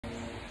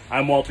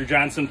I'm Walter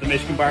Johnson with the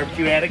Michigan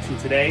Barbecue Addicts, and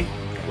today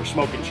we're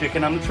smoking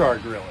chicken on the char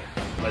griller.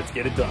 Let's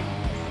get it done.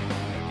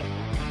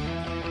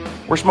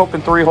 We're smoking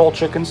 3 whole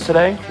chickens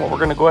today. What we're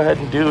going to go ahead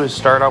and do is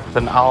start off with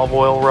an olive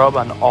oil rub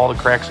on all the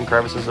cracks and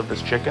crevices of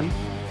this chicken.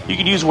 You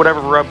can use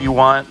whatever rub you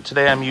want.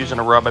 Today I'm using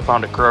a rub I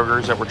found at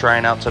Kroger's that we're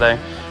trying out today.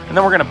 And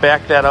then we're going to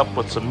back that up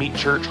with some Meat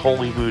Church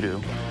Holy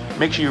Voodoo.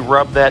 Make sure you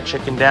rub that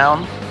chicken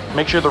down.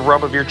 Make sure the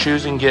rub of your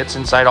choosing gets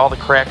inside all the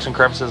cracks and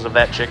crevices of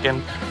that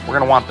chicken. We're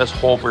going to want this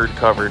whole bird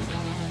covered.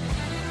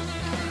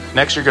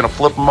 Next, you're going to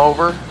flip them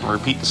over and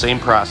repeat the same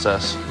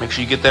process. Make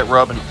sure you get that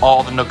rub in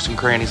all the nooks and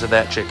crannies of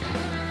that chicken.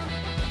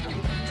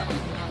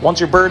 Once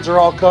your birds are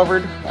all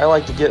covered, I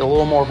like to get a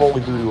little more Holy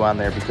Voodoo on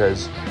there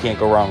because you can't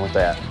go wrong with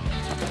that.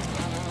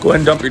 Go ahead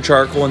and dump your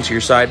charcoal into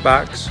your side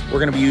box. We're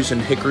going to be using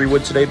hickory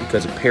wood today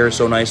because it pairs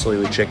so nicely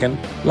with chicken.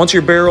 Once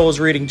your barrel is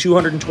reading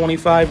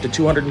 225 to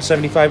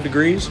 275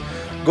 degrees,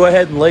 go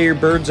ahead and lay your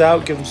birds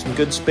out, give them some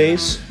good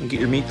space, and get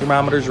your meat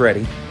thermometers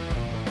ready.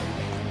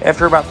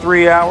 After about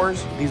 3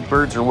 hours, these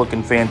birds are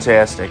looking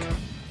fantastic.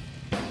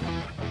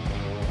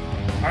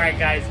 All right,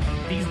 guys,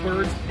 these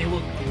birds, they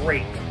look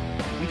great.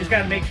 We just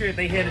got to make sure that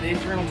they hit an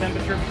internal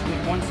temperature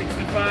between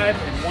 165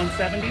 and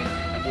 170,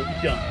 and we'll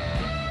be done.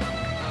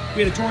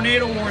 We had a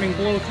tornado warning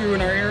blow through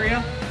in our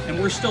area,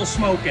 and we're still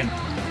smoking.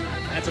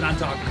 That's what I'm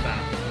talking about.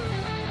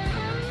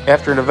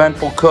 After an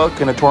eventful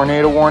cook and a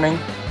tornado warning,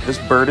 this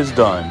bird is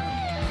done.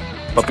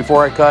 But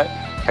before I cut,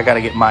 I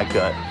gotta get my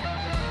cut.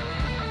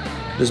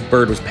 This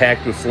bird was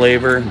packed with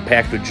flavor and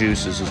packed with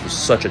juices. This was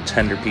such a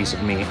tender piece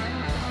of meat.